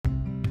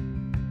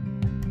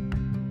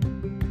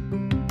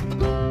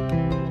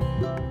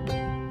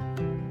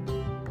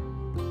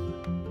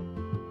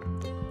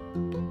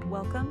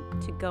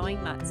to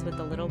Going Nuts with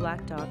the Little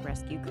Black Dog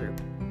Rescue Group.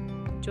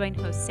 Join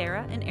hosts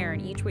Sarah and Aaron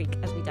each week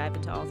as we dive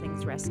into all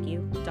things rescue,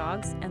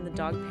 dogs, and the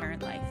dog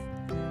parent life.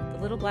 The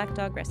Little Black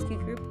Dog Rescue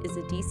Group is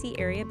a DC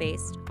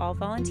area-based,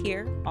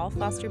 all-volunteer,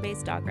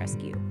 all-foster-based dog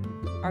rescue.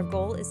 Our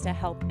goal is to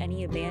help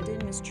any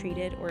abandoned,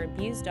 mistreated, or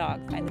abused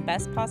dog find the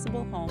best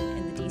possible home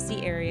in the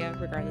DC area,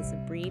 regardless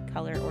of breed,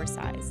 color, or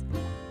size.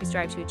 We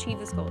strive to achieve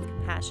this goal with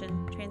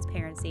compassion,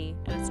 transparency,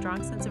 and a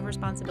strong sense of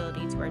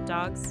responsibility to our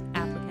dogs,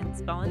 applicants,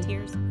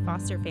 volunteers,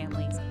 foster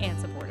families, and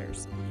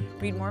supporters.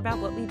 Read more about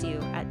what we do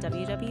at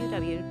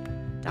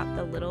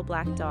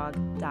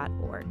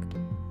www.thelittleblackdog.org.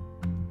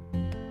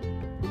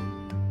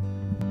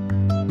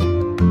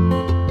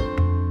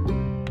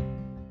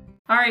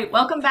 All right,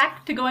 welcome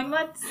back to Going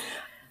Nuts.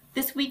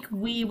 This week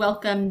we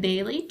welcome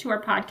Bailey to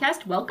our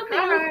podcast. Welcome,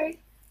 Bailey.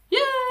 Yay!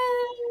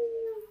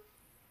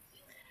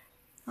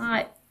 All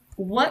right,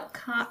 all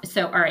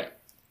right.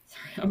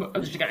 I'm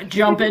just gonna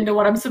jump into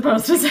what I'm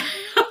supposed to say.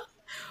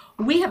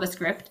 We have a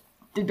script.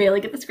 Did Bailey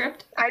get the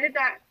script? I did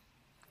not.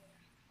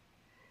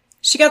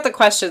 She got the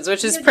questions,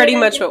 which is pretty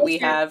much what we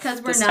have this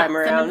time around. Because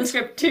we're not sending the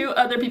script to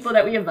other people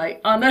that we invite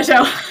on the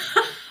show.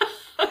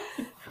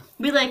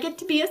 We like it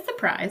to be a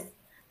surprise.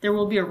 There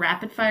will be a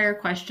rapid-fire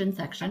question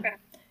section. Okay.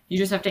 You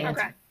just have to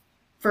answer. Okay.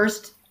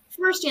 First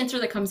answer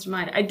that comes to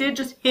mind. I did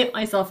just hit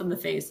myself in the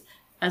face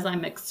as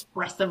I'm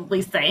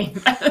expressively saying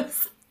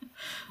this.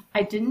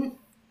 I didn't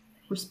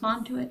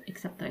respond to it,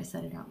 except that I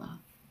said it out loud.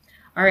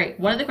 All right,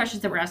 one of the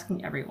questions that we're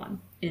asking everyone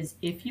is,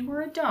 if you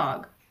were a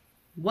dog,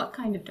 what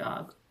kind of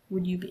dog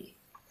would you be?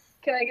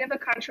 Can I give a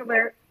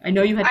controversial? I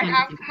know you had time. I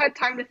have had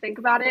time to think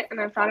about it, and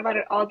I've thought about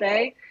it all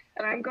day.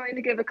 And I'm going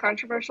to give a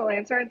controversial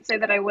answer and say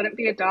that I wouldn't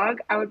be a dog.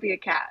 I would be a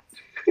cat.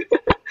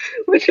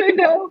 Which I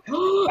know.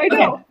 I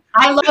know. Okay.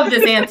 I love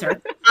this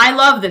answer.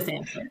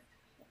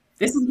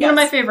 This is one of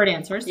my favorite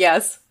answers.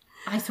 Yes.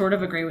 I sort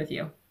of agree with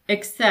you.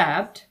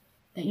 Except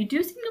that you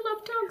do seem to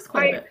love dogs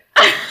quite a bit.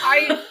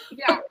 I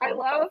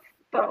love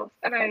both.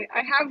 And I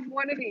have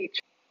one of each.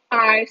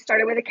 I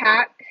started with a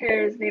cat.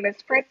 His name is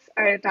Fritz.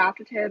 I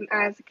adopted him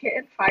as a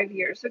kitten 5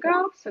 years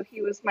ago. So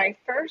he was my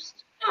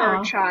first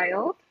fur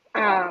child.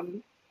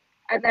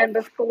 And then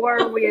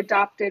before we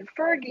adopted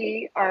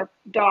Fergie, our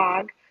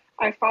dog,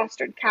 I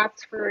fostered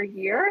cats for a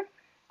year.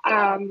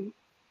 All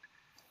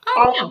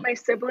of my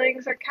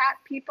siblings are cat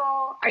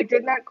people. I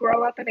did not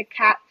grow up in a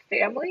cat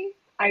family.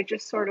 I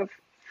just sort of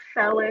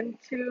fell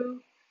into,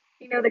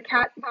 the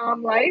cat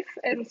mom life.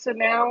 And so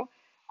now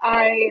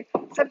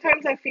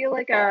sometimes I feel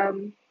like a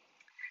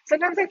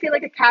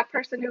cat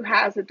person who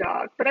has a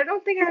dog, but I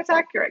don't think that's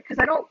accurate because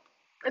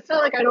it's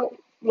not like I don't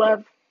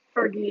love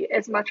Fergie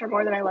as much or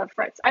more than I love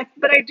Fritz.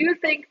 But I do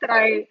think that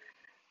I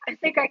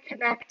think I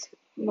connect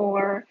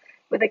more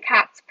with a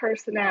cat's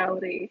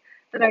personality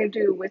than I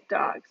do with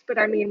dogs. But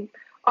I mean,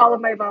 all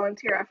of my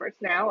volunteer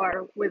efforts now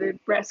are with a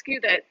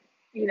rescue that,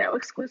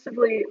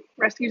 exclusively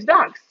rescues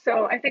dogs.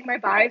 So I think my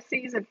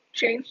biases have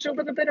changed a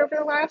little bit over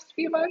the last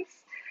few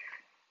months.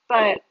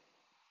 But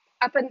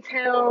up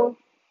until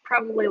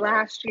probably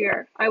last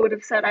year, I would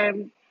have said I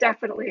am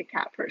definitely a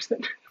cat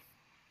person.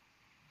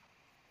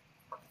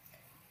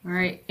 All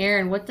right,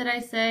 Aaron, what did I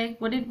say?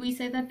 What did we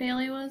say that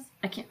Bailey was?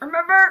 I can't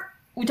remember.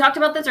 We talked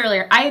about this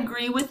earlier. I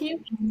agree with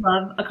you. I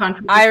love a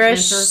controversial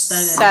Irish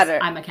setter.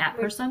 I'm a cat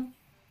person.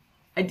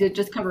 I did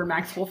just cover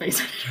Max's whole face.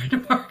 I tried to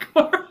bark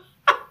more.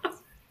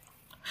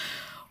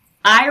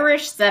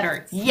 Irish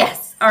setter.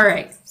 Yes. All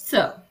right.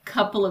 So,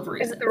 couple of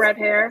reasons. Is it the red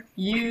hair?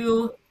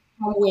 You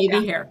have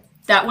wavy hair.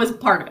 That was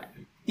part of it.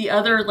 The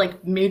other,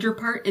 major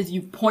part is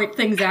you point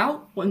things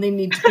out when they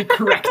need to be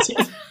corrected.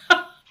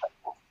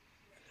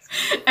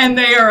 And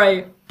they are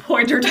a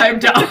pointer type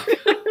dog.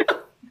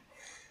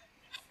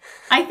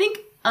 I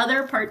think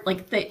other part,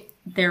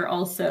 they're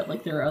also,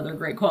 there are other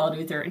great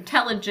qualities. They're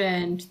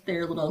intelligent.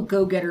 They're little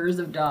go-getters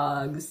of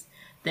dogs.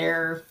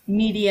 They're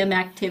medium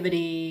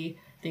activity.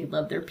 They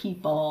love their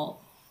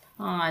people.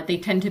 They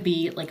tend to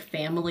be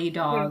family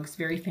dogs,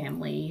 very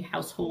family,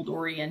 household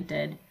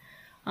oriented.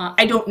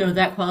 I don't know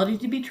that quality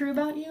to be true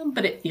about you,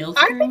 but it feels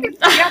true. I think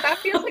that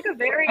feels like a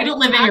very I don't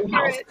live in your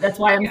house. That's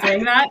why I'm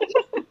saying that.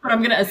 But I'm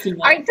going to assume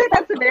that. I'd say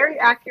that's a very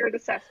accurate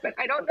assessment.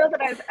 I don't know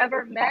that I've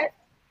ever met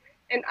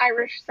an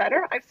Irish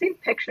setter. I've seen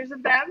pictures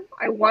of them.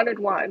 I wanted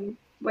one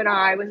when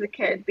I was a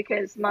kid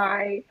because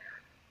my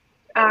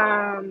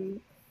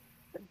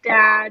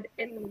dad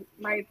and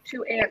my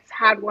two aunts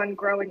had one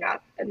growing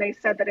up, and they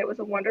said that it was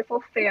a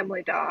wonderful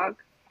family dog.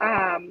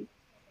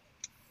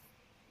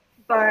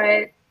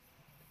 But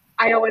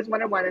I always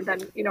wanted one, and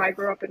then I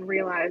grew up and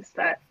realized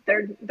that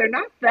they're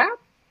not that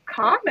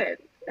common,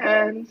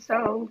 and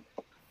so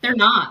they're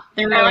not.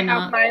 They're really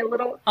not. My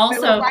little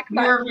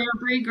you're a rare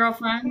breed,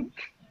 girlfriend.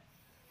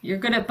 You're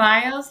good at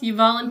bios. You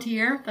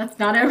volunteer. That's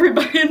not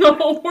everybody in the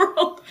whole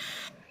world.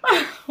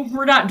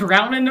 We're not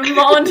drowning in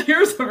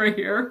volunteers over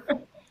here.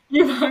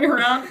 You've hung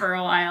around for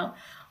a while.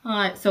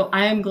 So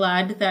I am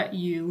glad that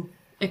you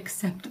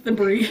accept the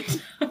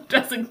breed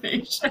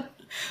designation.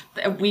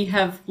 that we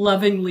have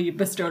lovingly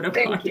bestowed upon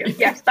Thank you.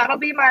 Yes, that'll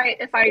be my,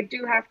 if I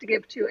do have to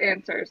give two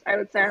answers, I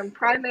would say I'm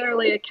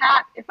primarily a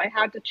cat. If I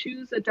had to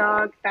choose a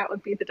dog, that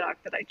would be the dog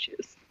that I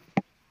choose.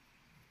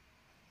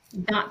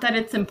 Not that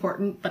it's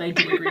important, but I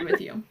do agree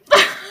with you.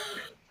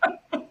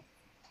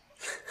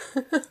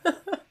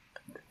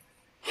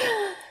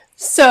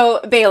 So,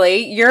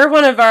 Baillie, you're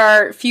one of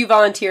our few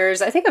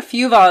volunteers, I think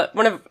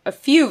one of a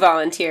few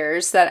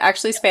volunteers that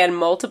actually span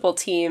multiple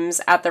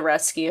teams at the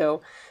rescue.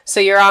 So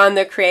you're on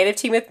the creative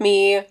team with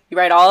me, you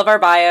write all of our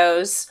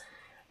bios,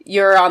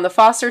 you're on the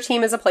foster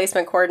team as a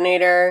placement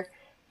coordinator,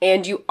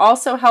 and you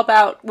also help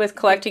out with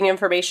collecting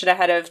information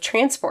ahead of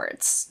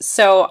transports.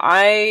 So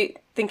I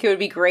think it would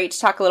be great to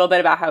talk a little bit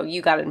about how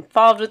you got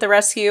involved with the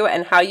rescue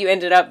and how you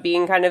ended up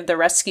being kind of the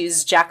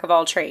rescue's jack of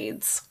all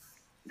trades.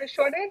 The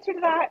short answer to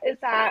that is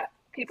that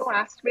people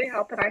asked me to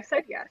help, and I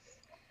said yes.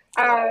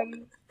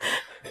 Um,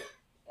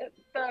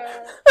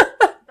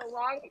 the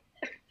long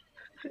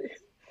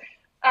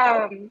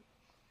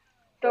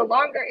the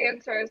longer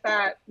answer is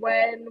that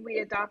when we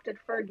adopted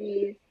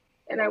Fergie,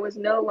 and I was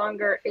no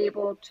longer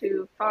able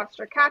to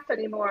foster cats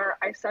anymore,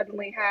 I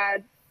suddenly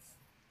had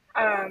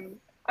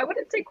I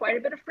wouldn't say quite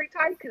a bit of free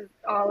time because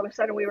all of a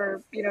sudden we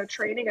were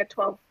training a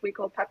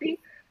 12-week-old puppy,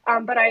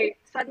 but I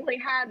suddenly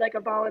had like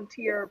a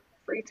volunteer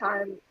free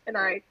time, and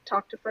I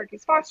talked to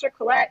Fergie's foster,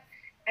 Colette,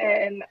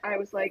 and I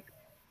was like,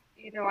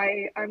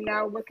 I'm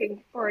now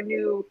looking for a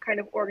new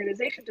kind of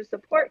organization to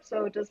support.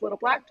 So does Little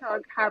Black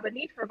Dog have a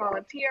need for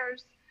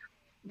volunteers?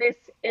 This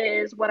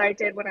is what I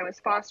did when I was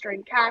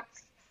fostering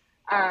cats,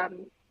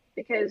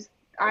 because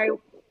I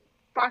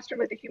fostered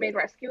with the Humane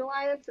Rescue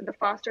Alliance, and the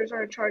fosters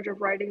are in charge of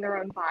writing their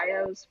own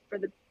bios for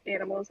the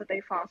animals that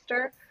they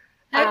foster.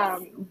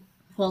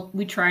 Well,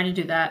 we try to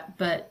do that,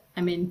 but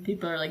I mean,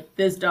 people are like,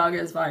 this dog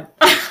is fine.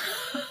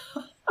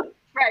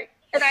 Right.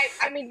 And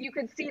I mean, you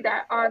can see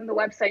that on the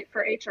website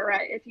for HRA.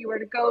 If you were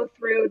to go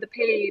through the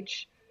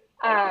page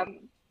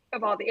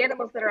of all the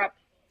animals that are up,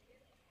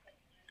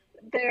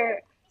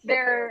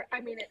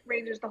 I mean, it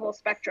ranges the whole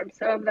spectrum.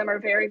 Some of them are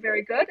very,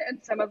 very good, and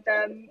some of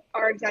them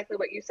are exactly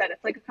what you said.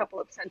 It's like a couple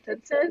of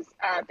sentences.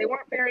 They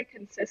weren't very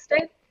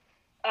consistent,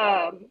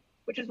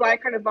 which is why I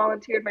kind of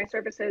volunteered my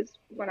services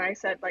when I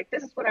said, like,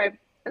 this is what I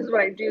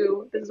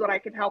do. This is what I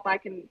can help. I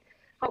can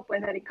help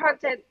with any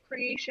content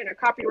creation or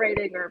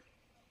copywriting or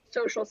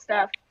social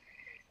stuff.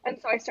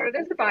 And so I started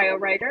as a bio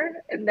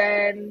writer, and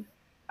then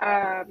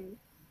I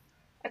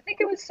think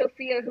it was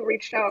Sophia who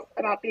reached out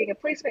about being a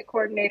placement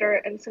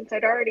coordinator. And since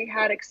I'd already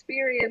had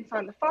experience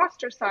on the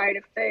foster side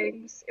of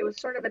things, it was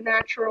sort of a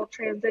natural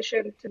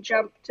transition to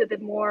jump to the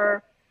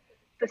more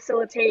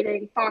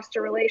facilitating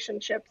foster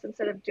relationships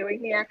instead of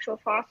doing the actual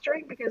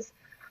fostering, because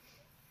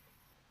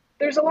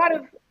there's a lot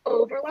of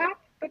overlap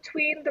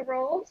between the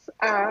roles.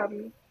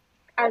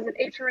 As an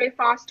HRA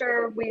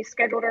foster, we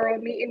scheduled our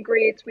own meet and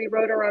greets, we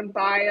wrote our own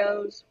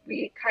bios,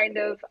 we kind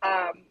of,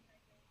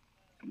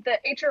 the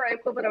HRA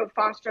equivalent of a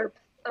foster,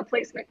 a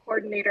placement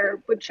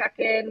coordinator would check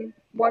in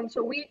once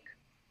a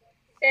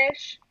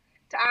week-ish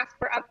to ask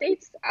for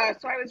updates.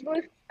 So I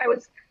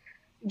was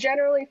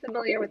generally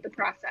familiar with the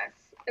process.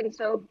 And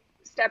so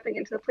stepping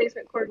into the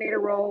placement coordinator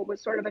role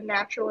was sort of a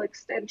natural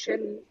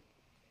extension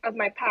of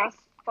my past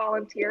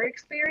volunteer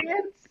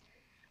experience.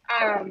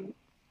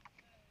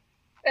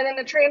 And then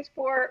the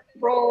transport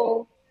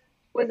role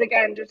was,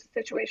 again, just a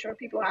situation where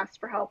people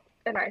asked for help,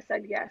 and I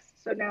said yes.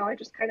 So now I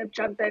just kind of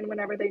jump in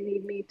whenever they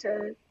need me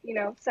to,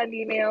 send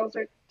emails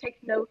or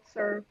take notes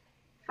or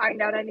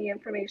find out any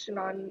information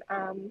on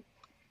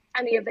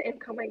any of the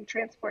incoming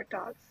transport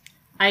dogs.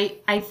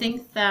 I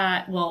think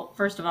that, well,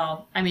 first of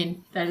all, I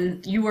mean,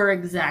 you are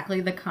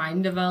exactly the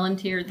kind of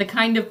volunteer, the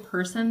kind of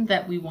person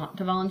that we want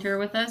to volunteer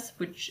with us,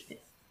 which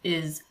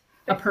is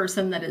a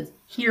person that is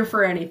here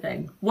for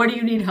anything. What do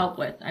you need help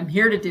with? I'm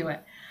here to do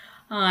it.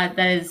 That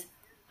is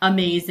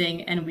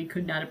amazing, and we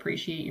could not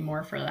appreciate you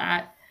more for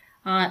that.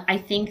 I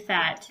think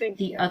that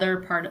the other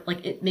part,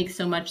 like, it makes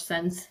so much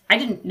sense. I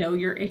didn't know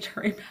your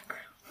HRA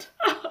background.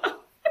 I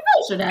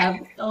probably should have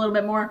a little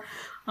bit more.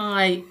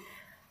 I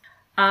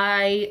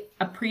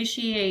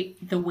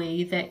appreciate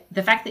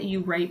the fact that you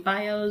write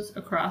bios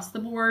across the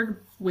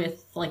board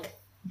with, like,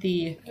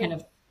 the kind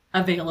of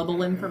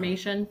available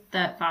information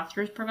that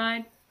fosters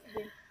provide.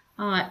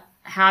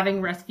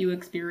 Having rescue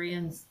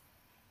experience,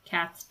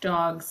 cats,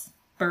 dogs,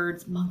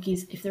 birds,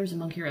 monkeys. If there was a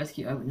monkey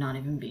rescue, I would not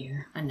even be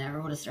here. I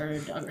never would have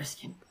started a dog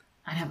rescue.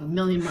 I'd have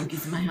 1,000,000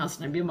 monkeys in my house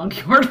and I'd be a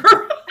monkey hoarder.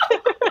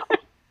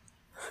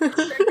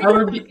 I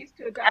would be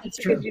to adopt because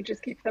true. You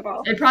just keep them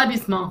all. It'd probably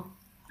be small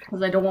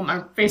because I don't want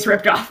my face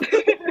ripped off.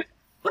 What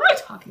am I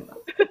talking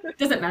about?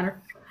 Doesn't matter.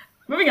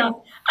 Moving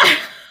on.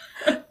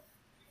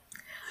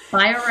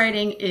 Bio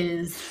writing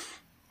is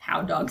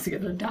how dogs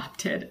get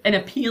adopted. An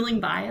appealing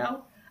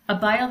bio, a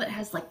bio that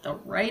has like the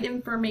right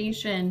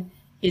information,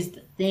 is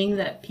the thing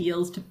that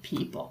appeals to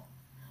people.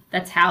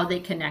 That's how they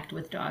connect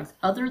with dogs,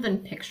 other than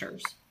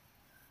pictures.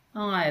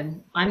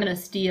 I'm going to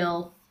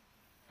steal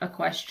a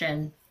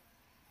question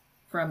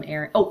from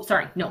Erin. Oh,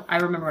 sorry. No, I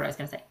remember what I was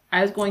going to say.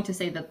 I was going to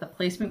say that the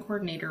placement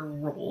coordinator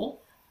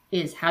role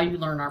is how you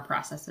learn our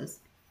processes.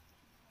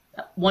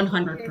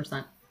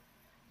 100%.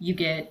 You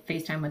get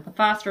FaceTime with the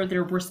foster.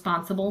 They're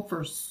responsible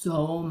for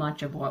so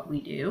much of what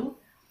we do.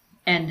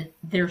 And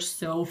they're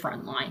so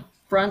frontline.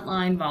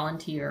 Frontline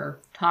volunteer,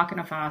 talking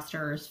to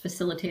fosters,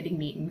 facilitating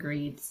meet and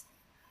greets.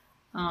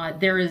 I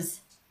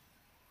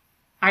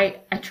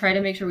try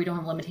to make sure we don't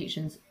have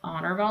limitations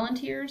on our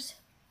volunteers.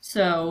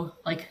 So,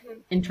 like,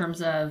 in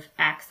terms of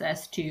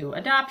access to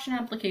adoption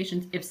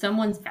applications, if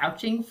someone's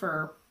vouching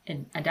for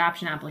an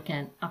adoption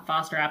applicant, a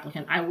foster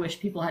applicant, I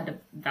wish people had to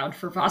vouch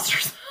for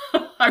fosters.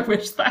 I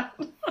wish that.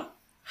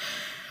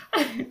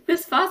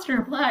 This foster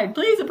applied.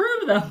 Please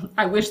approve them.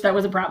 I wish that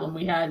was a problem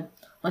we had.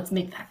 Let's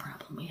make that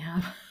problem we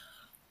have.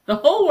 The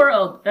whole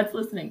world that's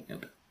listening.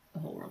 Nope. The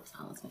whole world's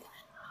not listening.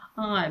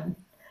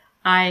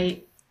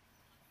 I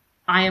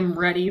am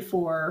ready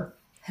for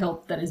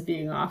help that is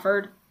being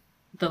offered.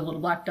 The little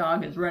black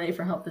dog is ready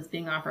for help that's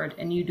being offered,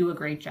 and you do a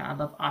great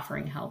job of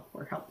offering help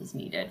where help is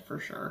needed, for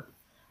sure.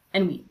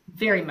 And we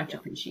very much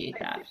appreciate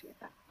that.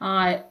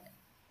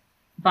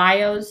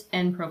 Bios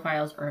and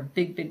profiles are a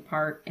big, big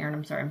part. Erin,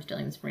 I'm sorry, I'm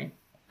stealing this from you.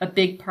 A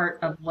big part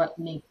of what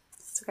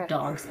makes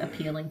dogs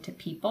appealing to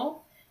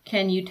people.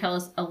 Can you tell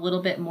us a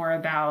little bit more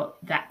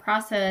about that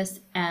process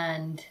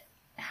and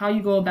how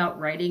you go about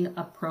writing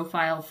a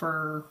bio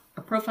for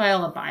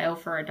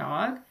a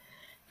dog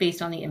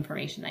based on the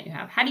information that you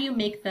have? How do you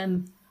make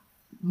them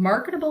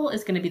marketable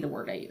is going to be the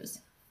word I use.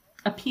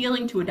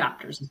 Appealing to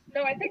adopters.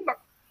 No, I think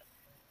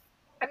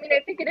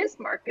it is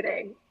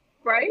marketing,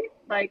 right?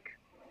 Like,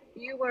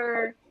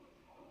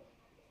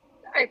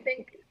 I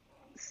think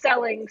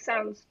selling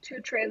sounds too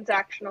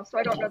transactional, so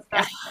I don't know if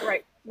that's the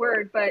right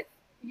word, but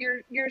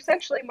you're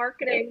essentially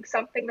marketing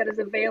something that is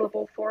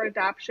available for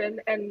adoption,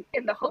 and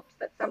in the hopes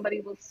that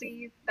somebody will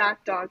see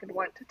that dog and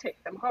want to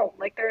take them home.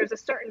 Like, there is a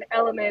certain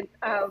element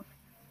of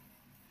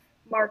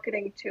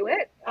marketing to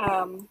it.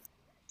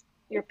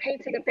 You're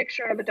painting a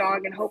picture of a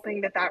dog and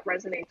hoping that that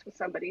resonates with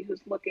somebody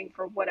who's looking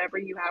for whatever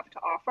you have to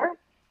offer.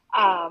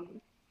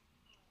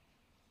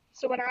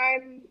 So when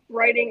I'm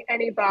writing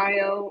any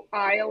bio,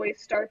 I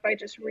always start by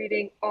just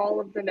reading all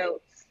of the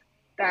notes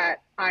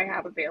that I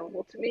have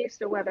available to me.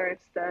 So whether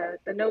it's the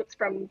notes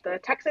from the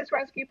Texas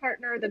rescue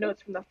partner, the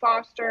notes from the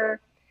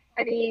foster,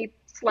 any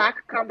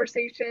Slack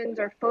conversations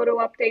or photo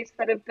updates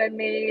that have been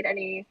made,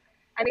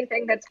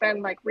 anything that's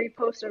been like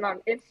reposted on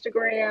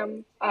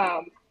Instagram.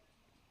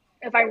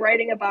 If I'm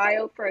writing a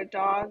bio for a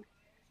dog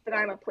that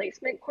I'm a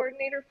placement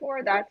coordinator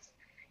for, that's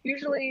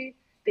usually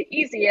the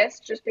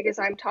easiest, just because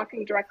I'm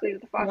talking directly to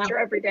the foster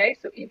every day.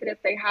 So even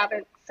if they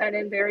haven't sent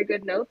in very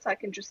good notes, I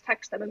can just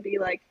text them and be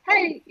like,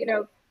 hey,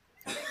 tell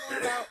me more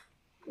about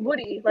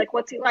Woody. Like,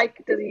 what's he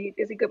like?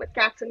 Is he good with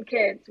cats and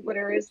kids? What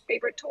are his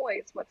favorite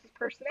toys? What's his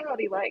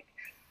personality like?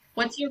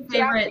 What's your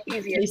favorite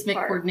placement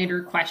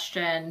coordinator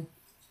question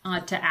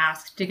to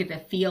ask to get a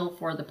feel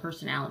for the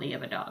personality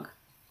of a dog?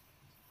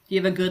 Do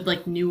you have a good,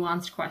 like,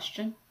 nuanced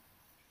question?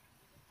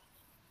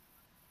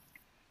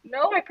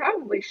 No, I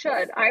probably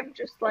should. I'm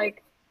just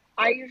like,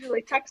 I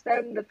usually text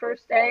them the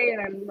first day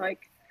and I'm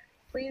like,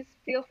 please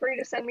feel free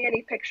to send me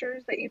any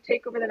pictures that you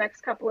take over the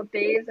next couple of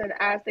days. And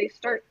as they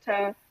start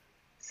to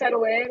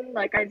settle in,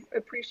 like, I'd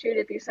appreciate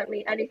if you sent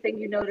me anything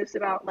you notice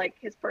about, like,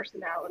 his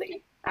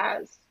personality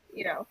as,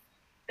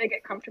 they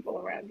get comfortable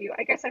around you.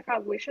 I guess I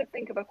probably should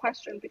think of a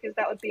question, because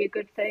that would be a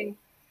good thing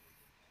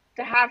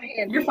to have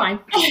handy. You're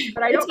fine.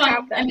 But I don't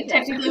have that. I mean,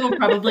 technically we'll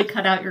probably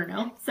cut out your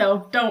no,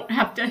 so don't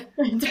have to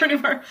answer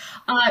anymore.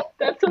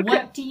 That's okay.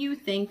 What do you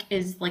think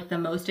is, like, the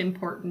most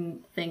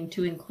important thing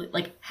to include?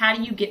 Like, how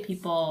do you get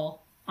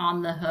people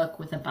on the hook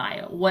with a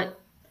bio? What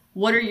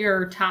are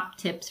your top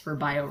tips for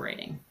bio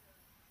writing?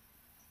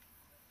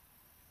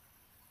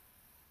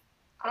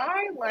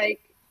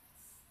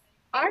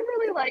 I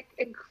really like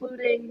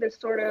including the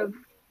sort of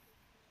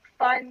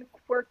fun,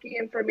 quirky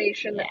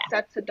information that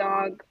sets a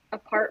dog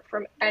apart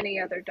from any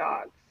other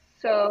dog.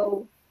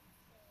 So,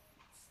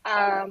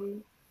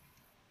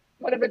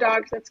 one of the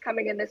dogs that's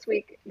coming in this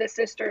week, the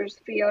sisters,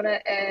 Fiona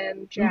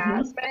and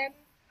Jasmine,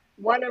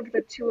 one of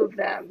the two of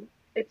them,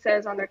 it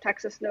says on their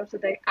Texas notes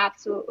that they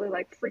absolutely,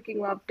 like, freaking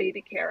love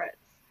baby carrots.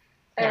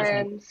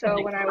 And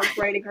so when I was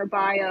writing her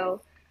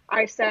bio,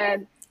 I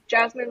said,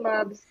 Jasmine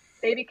loves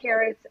baby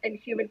carrots and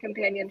human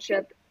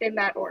companionship in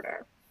that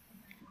order.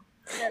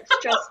 And it's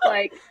just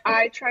like,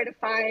 I try to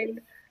find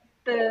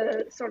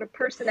the sort of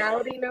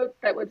personality notes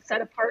that would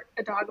set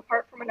a dog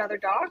apart from another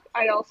dog.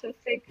 I also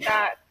think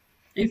that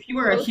if you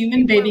were a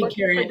human baby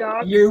carrot,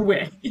 you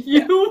win.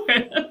 You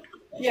win.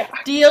 Yeah.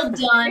 Deal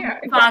done. Yeah,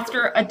 exactly.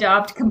 Foster,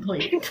 adopt,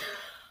 complete.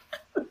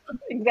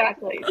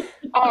 Exactly.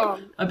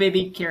 A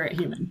baby carrot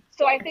human.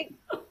 So I think,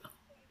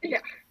 yeah.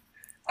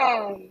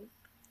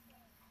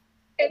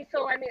 And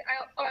so, I mean,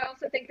 I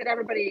also think that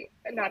everybody,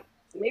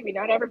 maybe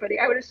not everybody,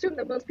 I would assume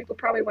that most people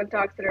probably want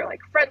dogs that are, like,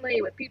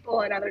 friendly with people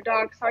and other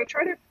dogs. So I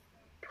try to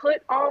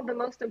put all the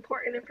most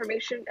important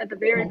information at the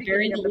very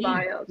beginning of the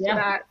bio, so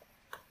that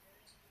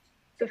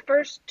the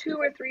first 2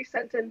 or 3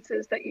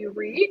 sentences that you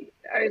read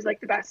is, like,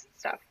 the best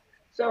stuff.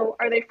 So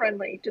are they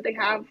friendly? Do they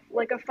have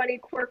like a funny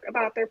quirk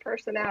about their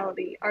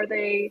personality? Are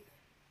they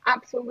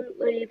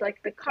absolutely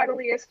like the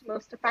cuddliest,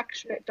 most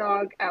affectionate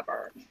dog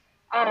ever?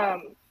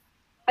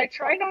 I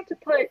try not to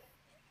put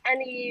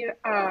any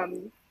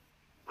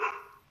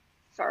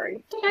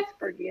sorry, Okay. it's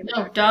Fergie in the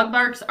No, background. dog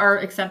barks are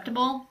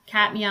acceptable.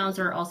 Cat meows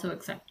are also No,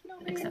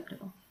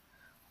 acceptable.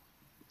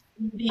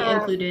 Be Um,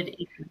 included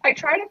I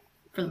try to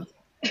for the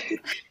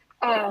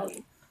um,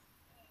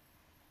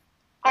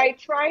 I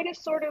try to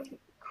sort of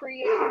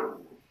create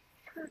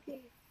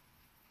Fergie.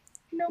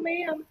 No,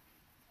 ma'am.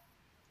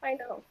 I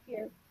know.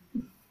 Here,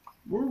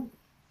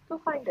 go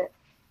find it.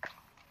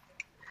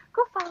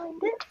 Go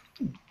find it.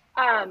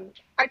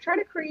 I try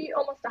to create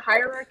almost a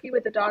hierarchy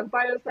with the dog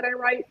bios that I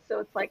write. So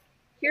it's like,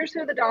 here's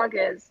who the dog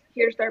is.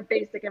 Here's their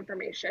basic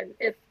information.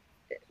 If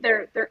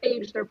their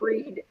age, their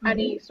breed,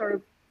 any sort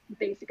of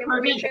basic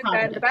information,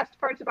 then the best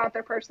part's about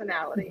their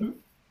personality.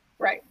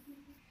 Right.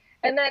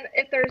 And then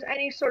if there's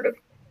any sort of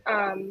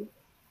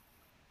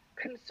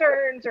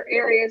concerns or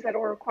areas that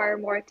will require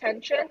more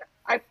attention,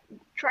 I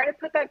try to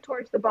put that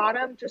towards the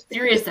bottom just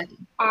because serious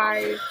second.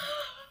 I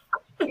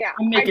don't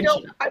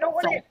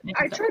want to.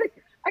 I try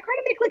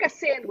to make like a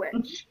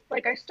sandwich.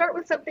 Like I start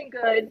with something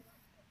good.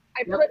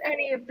 I put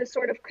any of the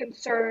sort of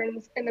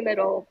concerns in the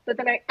middle, but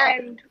then I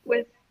end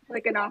with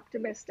like an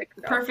optimistic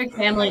note. Perfect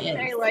family I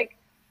say is. like,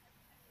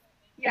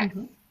 yes.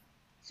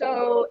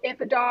 So if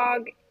a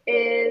dog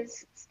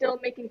is still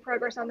making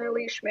progress on their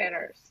leash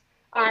manners,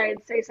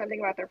 I'd say something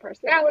about their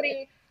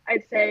personality.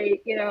 I'd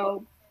say, you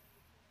know,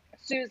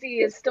 Susie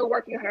is still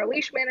working on her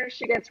leash manners.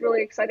 She gets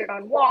really excited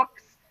on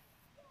walks.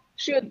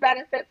 She would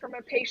benefit from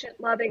a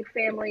patient, loving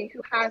family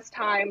who has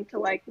time to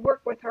like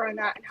work with her on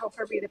that and help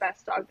her be the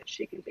best dog that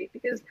she can be.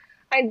 Because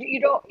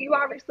you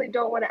obviously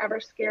don't want to ever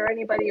scare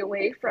anybody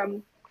away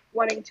from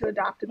wanting to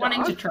adopt a dog.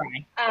 Wanting to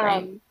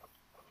try.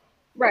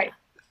 Right.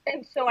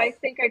 And so I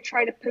think I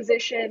try to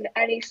position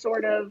any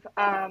sort of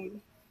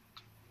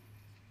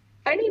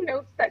any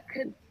notes that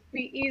could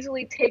be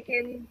easily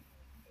taken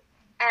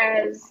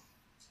as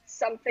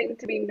something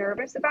to be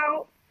nervous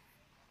about.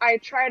 I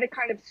try to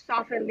kind of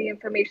soften the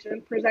information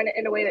and present it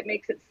in a way that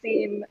makes it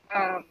seem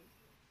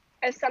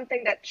as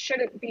something that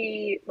shouldn't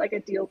be like a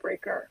deal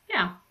breaker.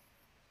 Yeah.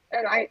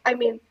 And I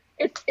mean,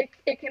 it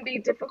can be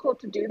difficult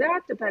to do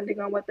that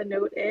depending on what the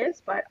note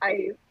is, but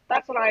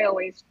that's what I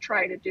always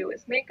try to do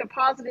is make a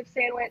positive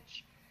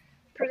sandwich,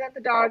 present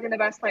the dog in the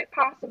best light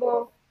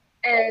possible,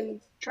 and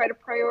try to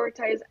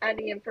prioritize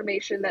any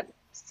information that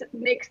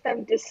makes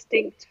them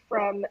distinct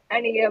from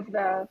any of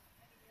the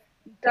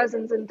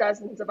dozens and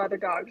dozens of other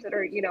dogs that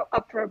are, you know,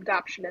 up for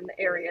adoption in the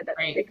area that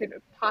they could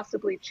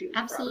possibly choose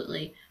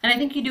Absolutely. from. And I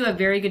think you do a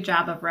very good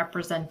job of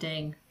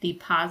representing the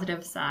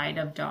positive side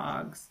of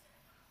dogs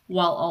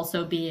while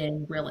also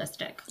being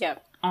realistic. Yeah.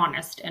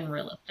 Honest and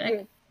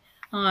realistic.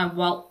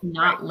 While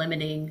not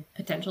limiting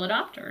potential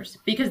adopters.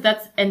 Because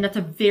that's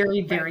a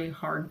very, very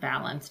hard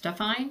balance to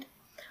find.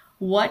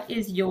 What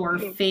is your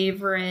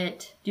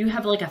favorite, do you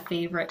have like a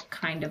favorite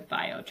kind of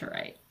bio to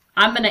write?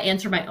 I'm going to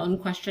answer my own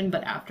question,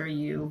 but after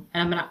you,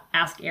 and I'm going to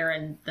ask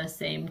Erin the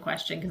same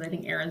question because I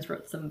think Erin's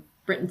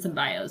written some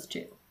bios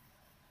too.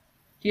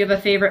 Do you have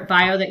a favorite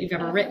bio that you've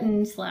ever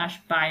written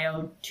 /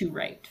 bio to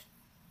write?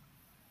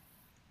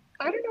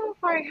 I don't know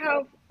if I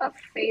have a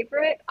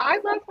favorite. I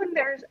love when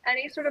there's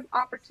any sort of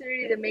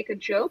opportunity to make a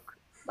joke.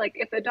 Like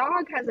if a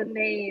dog has a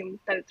name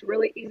that it's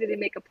really easy to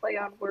make a play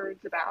on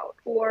words about,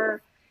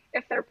 or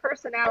if their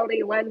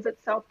personality lends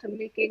itself to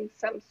making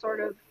some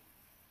sort of,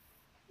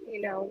 you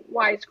know,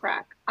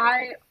 wisecrack.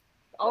 I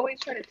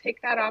always try to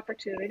take that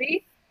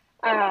opportunity.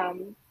 A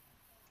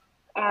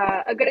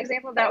good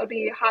example of that would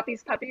be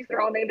Hoppy's puppies.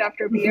 They're all named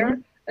after beer.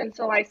 And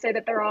so I say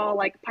that they're all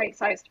like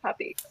pint-sized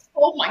puppies.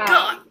 Oh my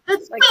God,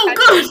 that's like, so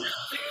good.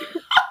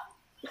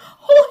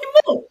 Holy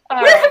moly.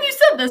 Where have you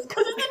said this?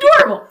 Because it's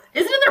adorable.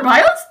 Is it in their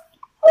bios?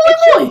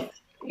 Holy moly.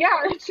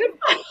 Yeah, it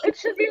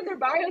should be in their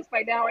bios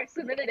by now. I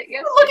submitted it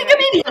yesterday. Looking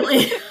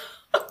immediately.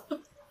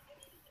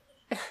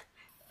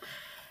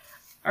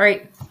 All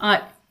right.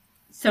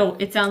 So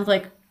it sounds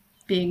like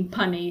being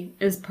punny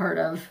is part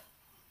of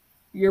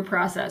your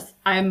process.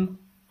 I'm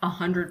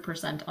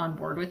 100% on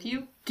board with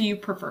you. Do you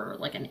prefer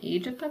like an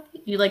age of puppy?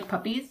 Do you like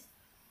puppies?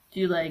 Do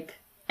you like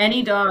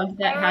any dog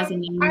that has a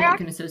name that you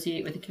can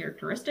associate with a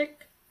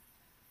characteristic?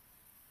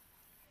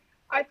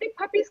 I think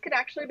puppies can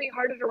actually be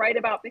harder to write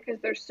about because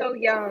they're so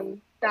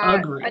young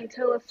that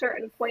until a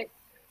certain point,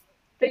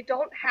 they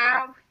don't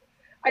have,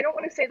 I don't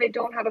want to say they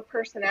don't have a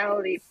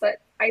personality,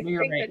 but I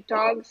think that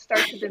dogs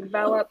start to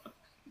develop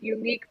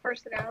unique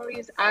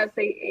personalities as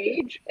they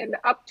age, and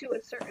up to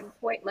a certain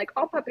point, like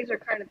all puppies are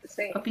kind of the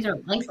same. Puppies are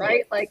lengthy.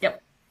 Right? Like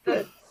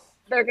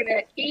they're going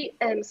to eat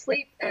and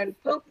sleep and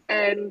poop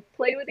and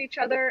play with each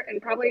other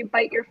and probably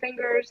bite your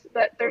fingers,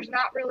 but there's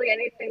not really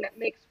anything that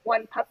makes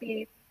one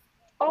puppy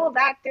all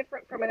that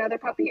different from another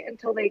puppy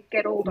until they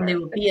get older. And they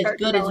will be as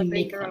good as you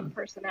make their them. Own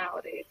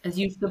personalities. As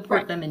you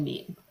support them in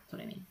being. That's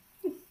what I mean.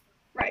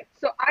 Right.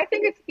 So I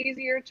think it's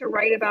easier to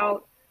write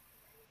about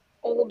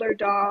older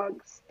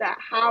dogs that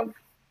have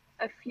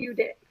a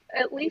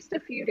at least a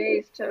few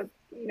days to,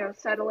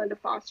 settle into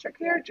foster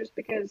care just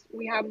because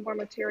we have more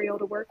material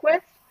to work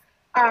with.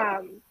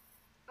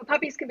 But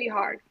puppies can be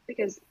hard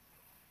because,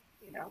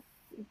 you know,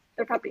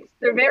 they're puppies.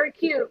 They're very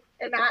cute,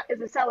 and that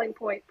is a selling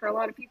point for a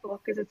lot of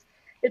people because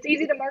it's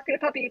easy to market a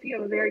puppy if you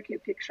have a very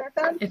cute picture of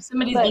them. If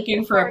somebody's But looking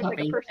as for far a as, like,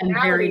 puppy, and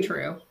personality, very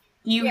true.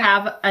 Do you yeah,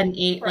 have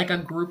like right. a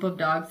group of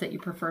dogs that you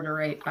prefer to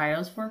write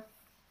bios for?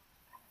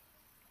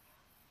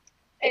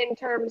 In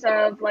terms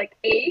of like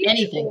age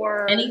Anything.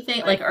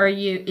 like Like,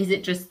 is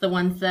it just the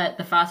ones that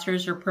the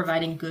fosters are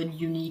providing good,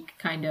 unique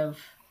kind of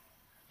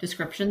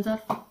descriptions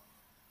of?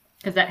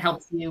 Because that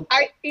helps you.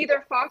 I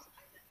either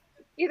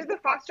the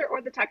foster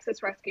or the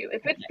Texas Rescue.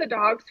 If it's the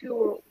dogs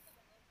who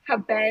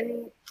have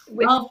been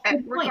with, Oh, good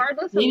point.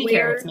 regardless of Baby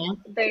carrots, where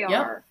man. they Yep.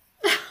 are,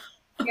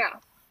 yeah.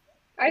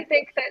 I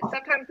think that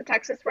sometimes the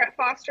Texas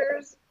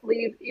fosters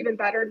leave even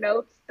better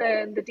notes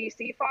than the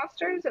DC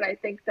fosters, and I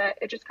think that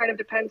it just kind of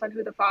depends on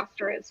who the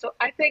foster is. So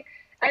I think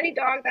any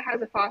dog that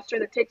has a foster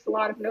that takes a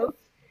lot of notes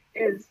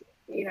is,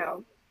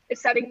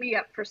 is setting me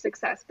up for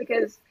success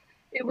because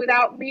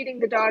without meeting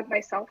the dog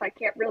myself, I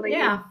can't really,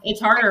 Yeah,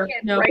 it's harder. I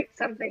can't No. write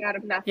something out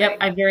of nothing. Yep,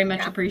 I very much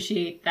Yeah.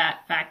 appreciate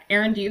that fact.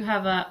 Erin, do you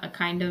have a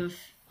kind of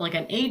like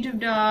an age of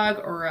dog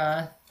or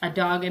a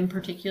dog in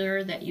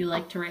particular that you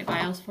like to write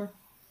bios for?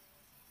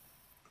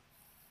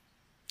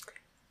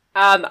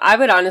 I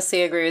would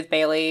honestly agree with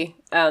Bailey.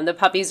 The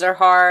puppies are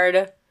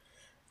hard.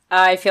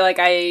 I feel like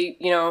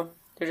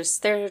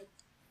they're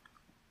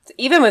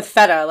even with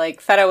Feta,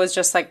 like Feta was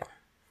just like,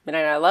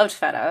 I loved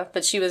Feta,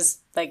 but she was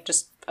like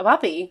just a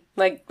puppy.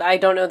 Like, I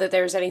don't know that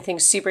there's anything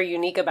super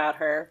unique about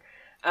her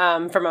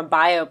from a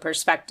bio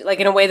perspective, like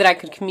in a way that I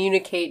could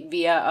communicate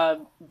via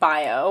a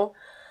bio.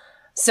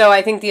 So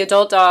I think the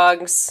adult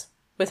dogs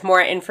with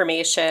more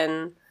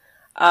information,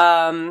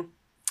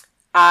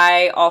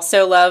 I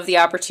also love the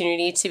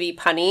opportunity to be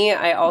punny.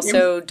 I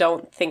also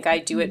don't think I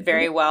do it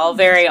very well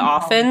very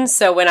often.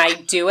 So when I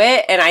do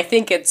it and I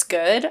think it's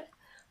good,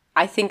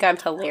 I think I'm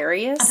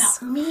hilarious.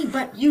 About me,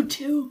 but you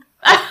too.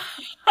 I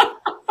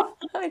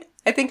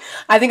think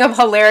I'm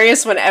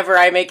hilarious whenever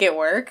I make it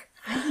work.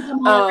 So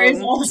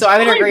I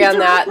would agree on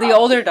that. The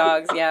older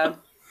dogs, yeah.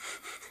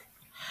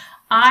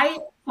 I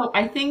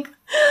think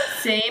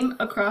same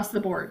across the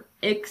board,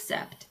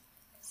 except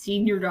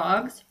senior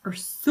dogs are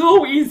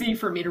so easy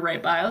for me to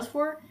write bios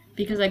for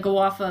because I go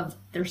off of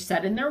they're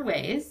set in their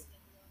ways.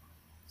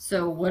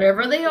 So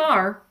whatever they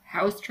are,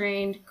 house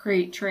trained,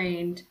 crate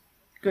trained,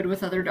 good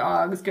with other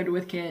dogs, good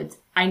with kids,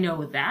 I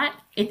know that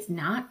it's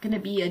not going to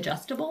be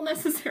adjustable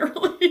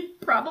necessarily,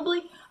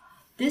 probably.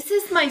 This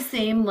is my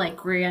same like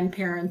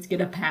grandparents get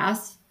a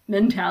pass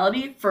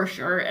mentality for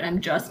sure, and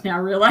I'm just now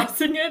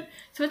realizing it.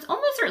 So it's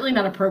almost certainly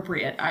not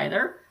appropriate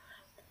either.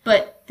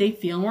 But they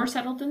feel more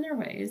settled in their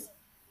ways.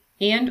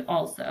 And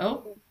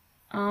also,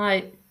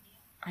 I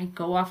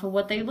go off of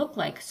what they look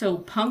like. So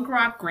punk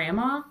rock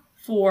grandma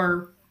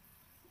for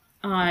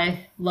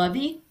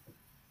Lovey,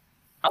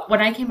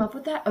 when I came up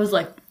with that, I was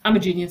like, I'm a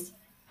genius.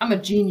 I'm a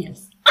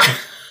genius.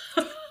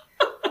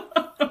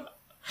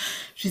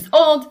 She's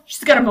old.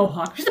 She's got a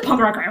mohawk. She's a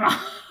punk rock grandma.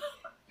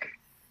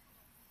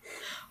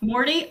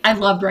 Morty, I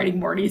loved writing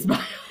Morty's bio.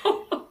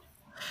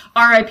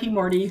 R.I.P.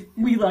 Morty,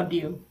 we loved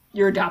you.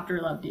 Your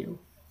adopter loved you.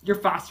 Your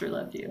foster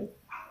loved you.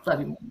 Love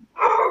you,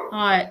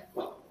 Morty.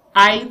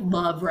 I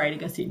love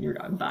writing a senior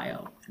dog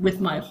bio with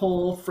my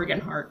whole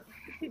friggin' heart.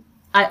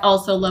 I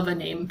also love a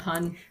name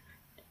pun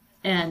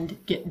and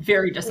get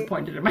very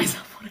disappointed in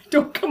myself when I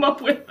don't come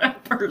up with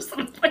that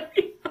personally.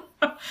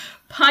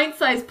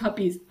 Pint-sized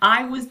puppies.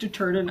 I was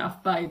deterred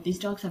enough by these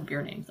dogs have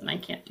beer names and I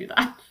can't do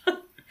that.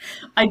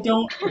 I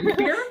don't drink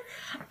beer.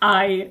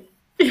 I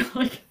feel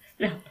like,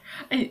 yeah,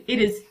 it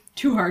is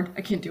too hard.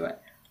 I can't do it.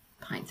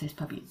 Pint-sized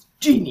puppies.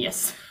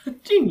 Genius.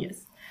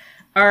 Genius.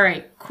 All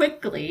right,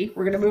 quickly,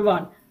 we're going to move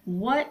on.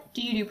 What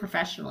do you do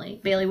professionally?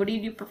 Bailey, what do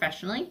you do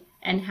professionally?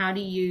 And how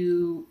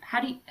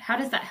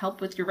does that help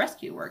with your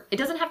rescue work? It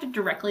doesn't have to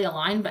directly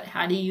align, but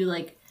how do you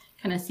like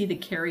kind of see the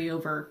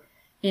carryover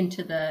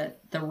into the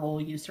role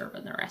you serve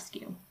in the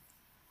rescue?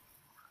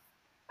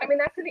 I mean,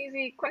 that's an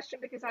easy question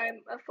because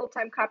I'm a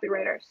full-time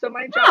copywriter. So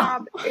my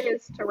job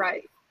is to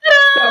write.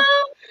 So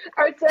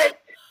I would say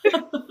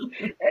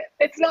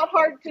it's not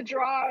hard to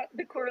draw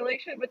the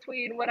correlation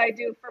between what I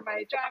do for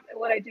my job and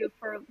what I do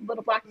for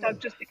Little Black Dog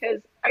just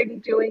because I'm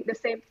doing the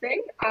same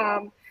thing.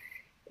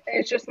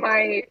 It's just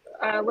my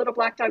Little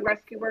Black Dog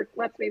rescue work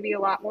lets me be a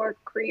lot more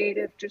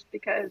creative just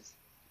because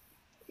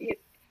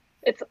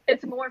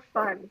it's more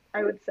fun,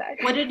 I would say.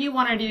 What did you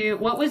want to do?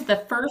 What was the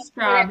first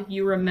job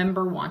you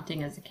remember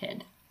wanting as a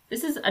kid?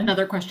 This is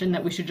another question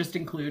that we should just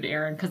include,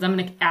 Erin, because I'm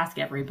going to ask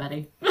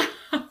everybody.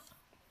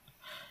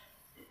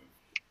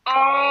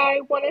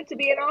 I wanted to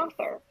be an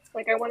author.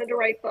 Like, I wanted to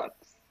write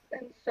books.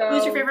 And so,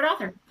 who's your favorite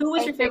author? Who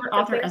was I your think favorite that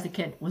author there's- as a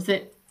kid? Was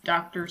it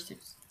Dr.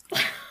 Seuss?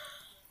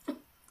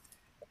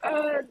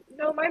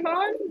 No, my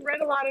mom read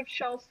a lot of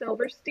Shel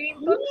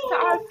Silverstein books to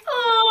us.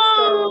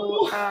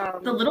 Oh, So,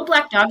 The Little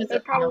Black Dog is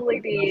it'd probably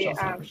a be, Shel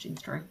Silverstein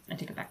story. I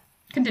take it back.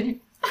 Continue.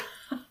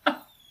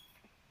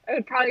 it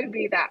would probably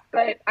be that.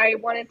 But I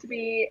wanted to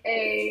be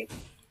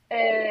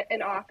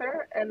an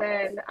author, and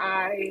then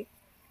I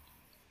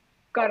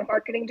got a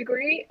marketing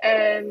degree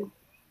and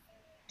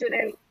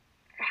didn't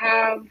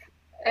have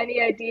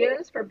any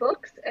ideas for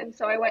books, and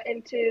so I went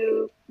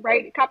into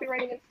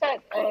copywriting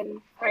instead.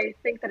 And I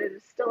think that it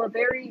is still a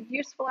very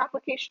useful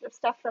application of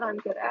stuff that I'm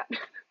good at.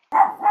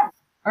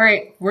 All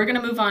right, we're going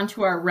to move on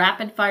to our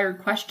rapid fire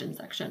question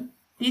section.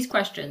 These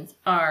questions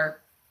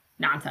are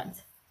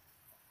nonsense.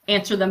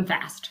 Answer them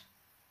fast.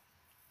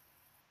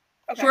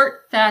 Okay.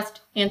 Short,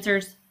 fast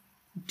answers.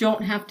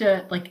 Don't have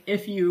to, like,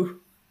 if you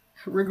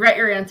regret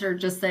your answer,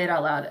 just say it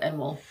out loud and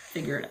we'll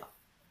figure it out.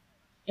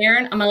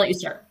 Erin, I'm going to let you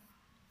start.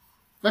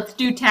 Let's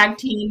do tag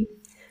team.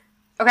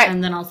 Okay.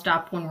 And then I'll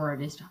stop when we're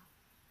ready to stop.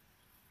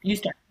 You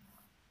start.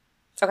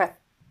 Okay.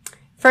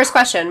 First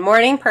question,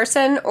 morning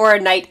person or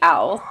night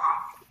owl?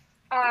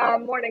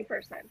 Morning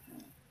person.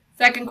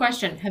 Second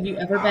question, have you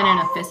ever been in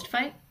a fist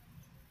fight?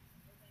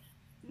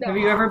 No. Have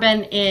you ever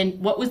been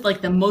in, what was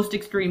like the most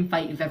extreme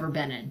fight you've ever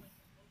been in?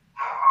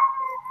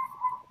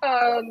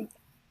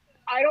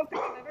 I don't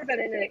think I've ever been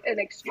in an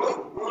extreme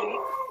fight.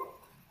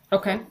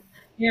 Okay.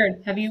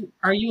 Erin,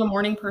 are you a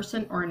morning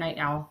person or a night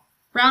owl?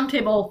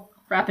 Roundtable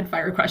rapid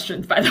fire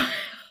questions, by the way.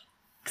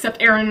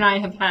 Except Erin and I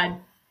have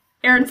had,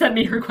 Erin sent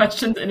me her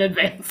questions in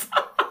advance.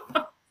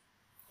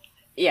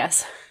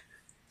 Yes.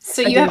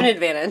 So you have an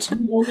advantage.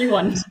 I'm the only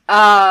one.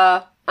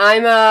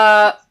 I'm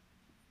a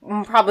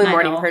probably Night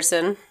morning owl.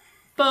 person.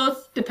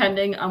 Both,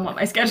 depending on what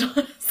my schedule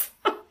is.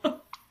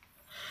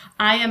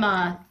 I am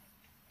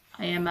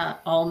a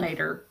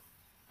all-nighter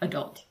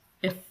adult,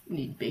 if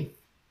need be.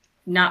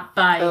 Not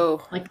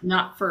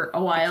for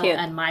a while, can't.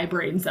 and my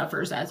brain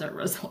suffers as a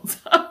result.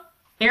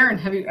 Erin,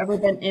 have you ever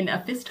been in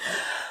a fist fight?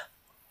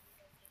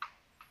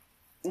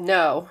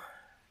 No.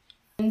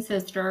 My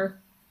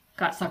sister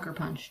got sucker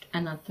punched,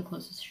 and that's the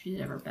closest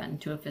she's ever been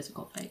to a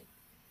physical fight.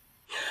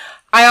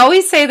 I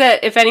always say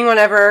that if anyone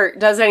ever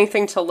does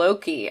anything to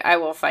Loki, I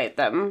will fight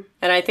them.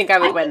 And I think I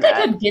would win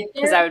that.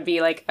 Because I would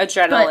be like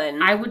adrenaline.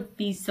 But I would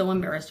be so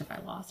embarrassed if I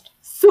lost.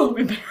 So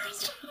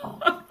embarrassed.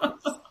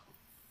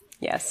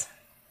 Yes.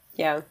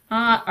 Yeah.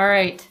 All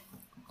right.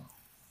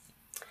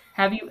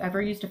 Have you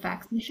ever used a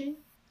fax machine?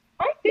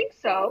 I think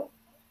so.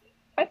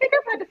 I think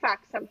I've had to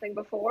fax something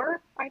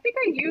before. I think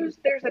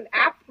there's an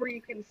app where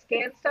you can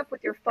scan stuff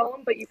with your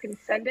phone, but you can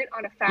send it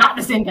on a fax. Not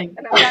the same thing.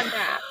 And I've done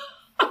that.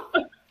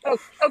 Oh,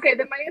 okay,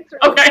 then my answer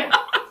is Okay.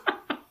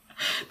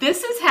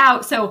 This is how,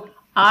 so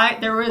I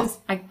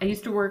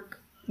used to work,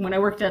 when I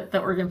worked at the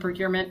Oregon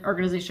Procurement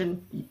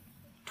Organization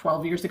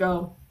 12 years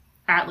ago,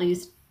 at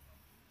least,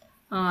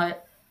 there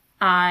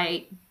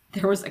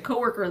was a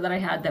coworker that I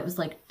had that was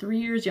like 3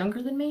 years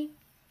younger than me,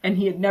 and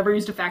he had never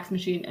used a fax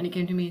machine, and he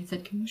came to me and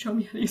said, "Can you show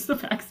me how to use the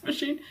fax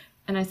machine?"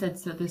 And I said,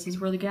 "So this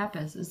is where the gap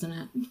is, isn't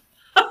it?"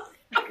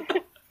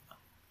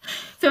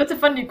 So it's a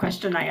funny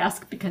question I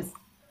ask because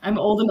I'm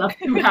old enough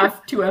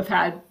to have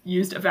had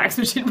used a fax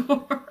machine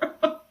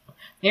before.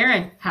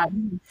 Erin, have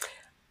you?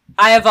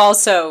 I have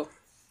also,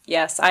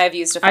 yes, I have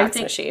used a fax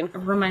machine.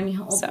 Remind me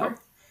how old you are.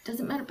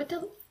 Doesn't matter, but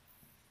don't.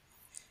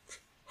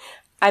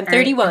 I'm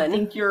 31.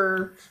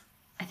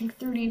 I think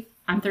 30.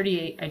 I'm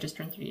 38. I just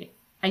turned 38.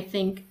 I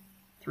think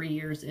 3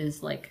 years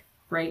is like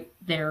right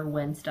there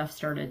when stuff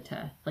started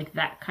to, like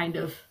that kind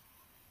of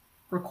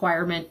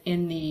requirement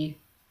in the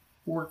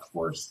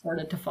workforce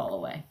started to fall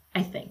away.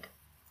 I think.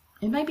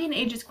 It might be an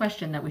ageist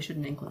question that we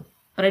shouldn't include,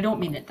 but I don't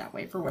mean it that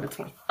way for what it's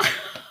worth.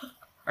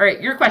 All right,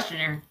 your question,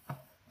 Erin.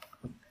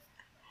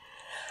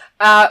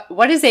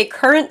 What is a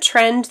current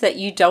trend that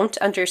you don't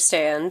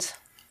understand?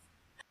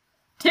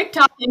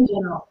 TikTok in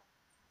general.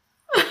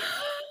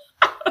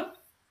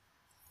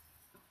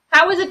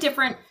 How is it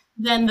different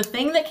than the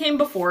thing that came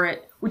before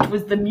it, which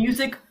was the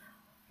music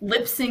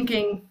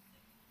lip-syncing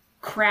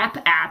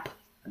crap app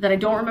that I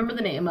don't remember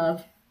the name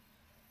of,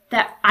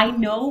 that I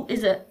know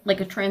is a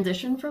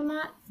transition from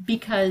that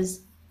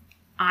because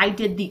I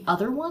did the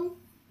other one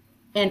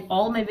and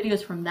all of my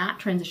videos from that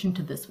transitioned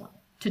to this one,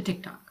 to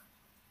TikTok.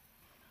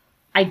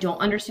 I don't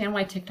understand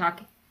why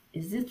TikTok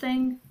is a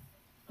thing.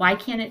 Why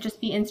can't it just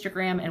be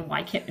Instagram, and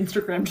why can't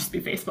Instagram just be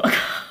Facebook?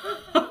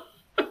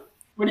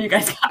 What do you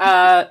guys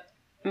got?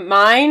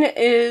 Mine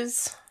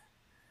is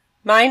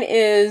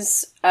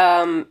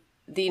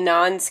the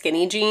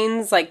non-skinny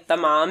jeans, like the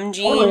mom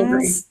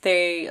jeans.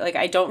 They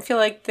I don't feel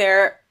like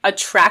they're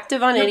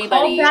attractive on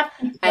anybody,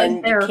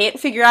 and you can't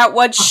figure out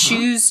what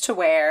shoes to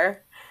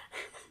wear.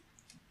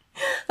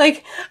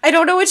 I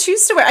don't know what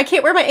shoes to wear. I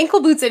can't wear my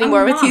ankle boots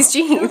anymore with these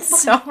jeans.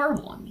 So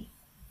horrible on me.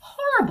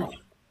 Horrible.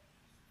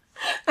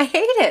 I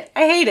hate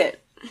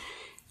it.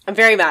 I'm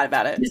very mad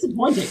about it.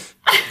 Disappointing.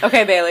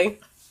 Okay, Bailey.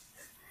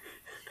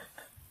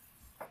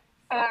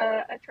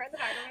 a trend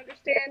that I don't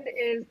understand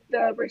is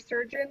the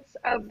resurgence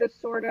of the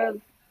sort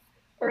of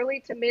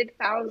early to mid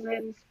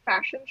thousands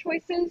fashion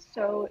choices.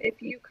 So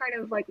if you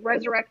kind of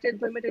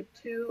resurrected Limited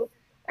 2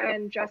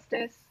 and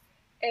Justice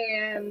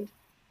and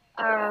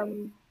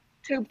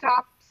tube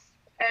tops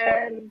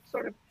and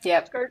sort of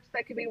skirts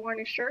that could be worn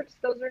as shirts,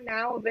 those are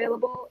now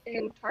available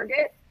in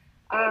Target.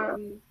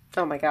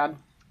 Oh my God.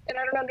 And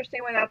I don't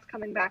understand why that's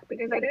coming back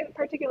because I didn't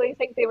particularly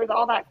think they were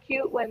all that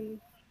cute when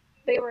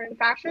they were in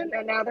fashion,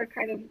 and now they're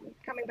kind of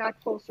coming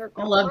back full I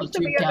circle. loved a Most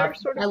of tube the other top.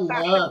 sort I of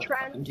fashion loved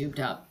fucking trends. tube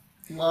top.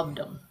 Loved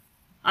them.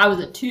 I was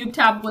a tube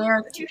top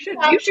wearer. You should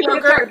go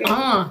to Target.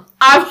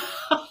 I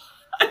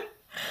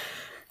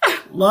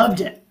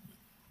loved it.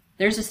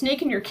 There's a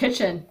snake in your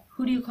kitchen.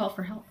 Who do you call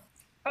for help?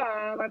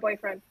 My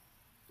boyfriend.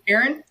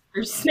 Aaron,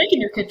 there's a snake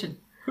in your kitchen.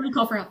 Who do you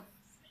call for help?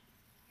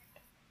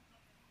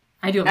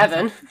 I do it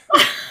Evan.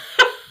 myself.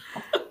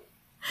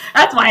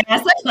 That's why I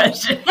asked that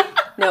question.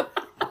 Nope.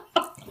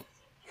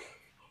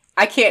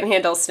 I can't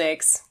handle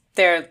snakes.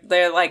 They're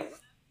like,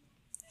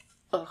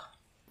 ugh.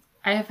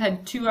 I have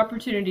had 2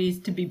 opportunities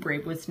to be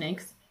brave with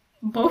snakes.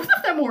 Both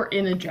of them were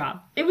in a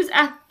job. It was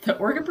at the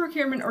organ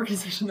procurement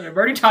organization that I've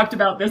already talked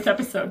about this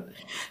episode.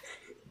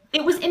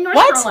 It was in North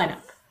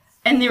Carolina.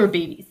 And they were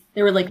babies.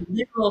 They were like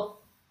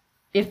literal,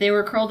 if they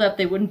were curled up,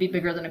 they wouldn't be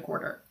bigger than a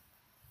quarter.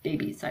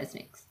 Baby-sized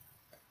snakes.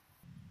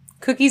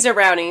 Cookies or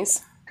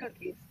brownies?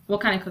 Cookies.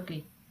 What kind of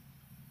cookie?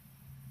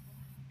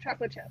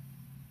 Chocolate chip.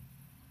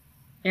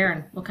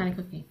 Aaron, what kind of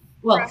cookie?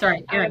 Well, Fresh sorry,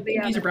 out Aaron, of the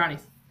cookies or oven.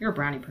 brownies? You're a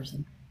brownie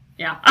person.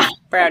 Yeah.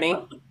 Brownie.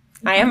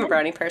 I am a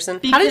brownie person. How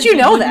Because did you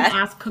know wouldn't that?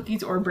 ask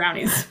cookies or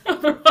brownies.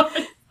 Because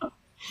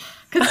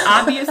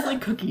obviously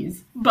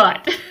cookies,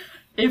 but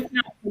if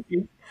not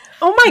cookies.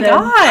 Oh my then,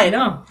 I God.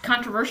 know.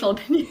 Controversial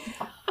opinion.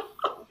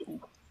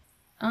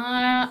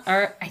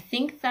 I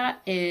think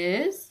that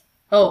is...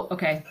 Oh,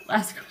 okay.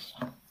 Last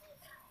question.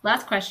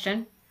 Last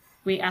question.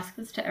 We ask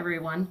this to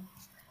everyone,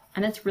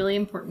 and it's really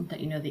important that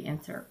you know the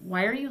answer.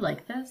 Why are you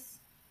like this?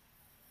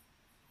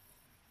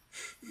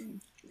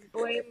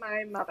 Blame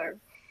my mother.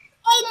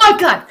 Oh my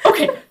God!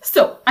 Okay,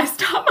 so I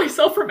stopped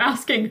myself from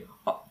asking,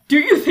 do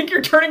you think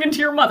you're turning into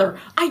your mother?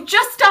 I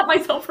just stopped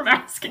myself from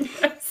asking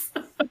this.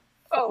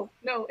 Oh,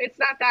 no, it's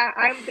not that.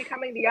 I'm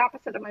becoming the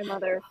opposite of my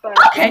mother. But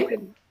Okay. you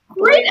can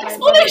Great blame my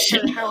mother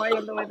explanation. for how I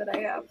am the way that I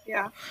am.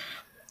 Yeah.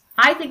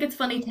 I think it's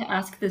funny to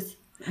ask this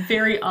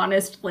very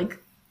honest, like,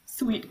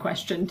 sweet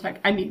question.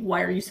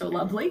 Why are you so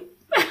lovely?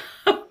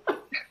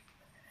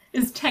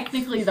 Is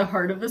technically the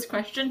heart of this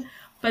question,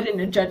 but in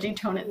a judgy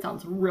tone, it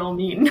sounds real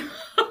mean.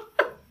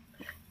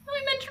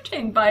 I'm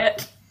entertained by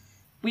it.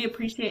 We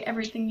appreciate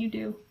everything you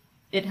do.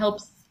 It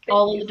helps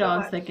all of you the so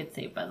dogs much. that get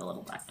saved by the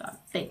little black dog.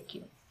 Thank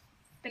you.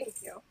 Thank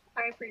you.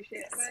 I appreciate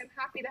it. And I'm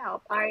happy to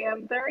help. I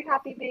am very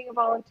happy being a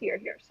volunteer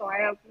here, so I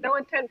have no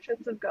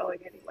intentions of going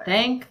anywhere.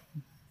 Thank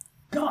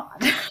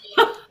God.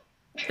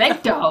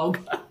 Thank dog.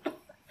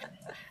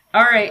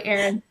 All right,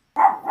 Aaron.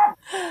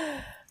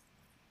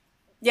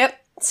 Yep.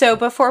 So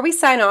before we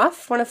sign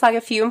off, want to flag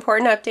a few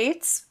important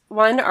updates.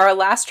 One, our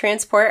last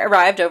transport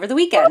arrived over the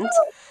weekend.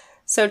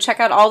 So check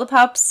out all the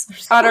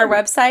pups on our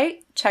website.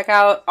 Check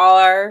out all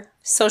our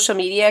social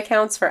media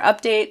accounts for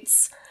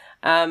updates.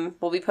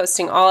 We'll be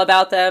posting all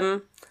about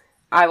them.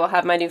 I will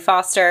have my new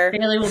foster.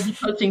 Bailey will be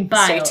posting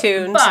bio. Stay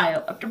tuned.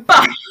 Bio after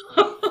bio.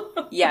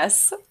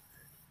 Yes.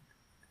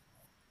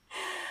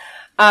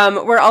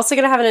 We're also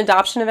going to have an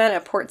adoption event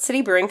at Port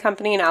City Brewing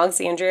Company in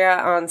Alexandria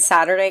on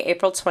Saturday,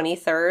 April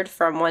 23rd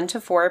from 1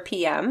 to 4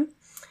 p.m.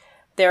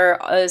 There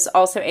is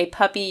also a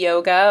puppy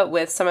yoga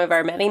with some of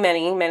our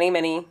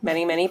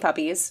many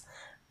puppies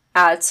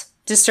at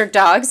District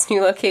Dogs,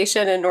 new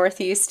location in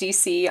Northeast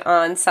DC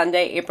on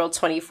Sunday, April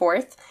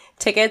 24th.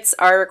 Tickets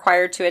are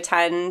required to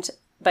attend,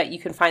 but you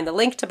can find the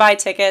link to buy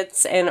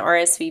tickets and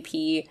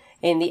RSVP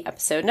in the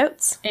episode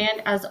notes.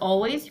 And as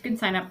always, you can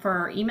sign up for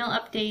our email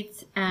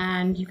updates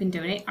and you can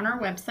donate on our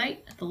website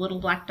at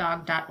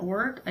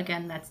thelittleblackdog.org.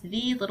 Again, that's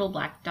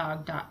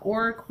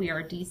thelittleblackdog.org. We are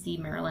a DC,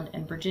 Maryland,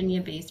 and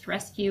Virginia-based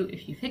rescue.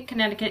 If you've hit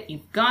Connecticut,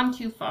 you've gone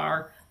too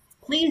far.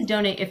 Please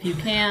donate if you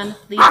can.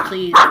 Please,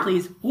 please,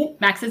 please. Ooh,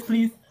 Max says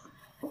please.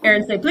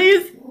 Aaron say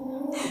please.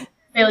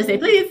 Bailey say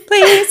please.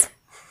 Please.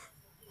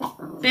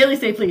 Bailey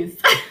say please.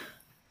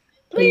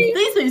 Please,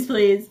 please, please,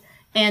 please.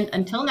 And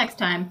until next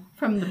time,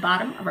 from the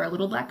bottom of our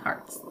little black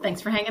hearts, thanks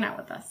for hanging out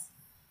with us.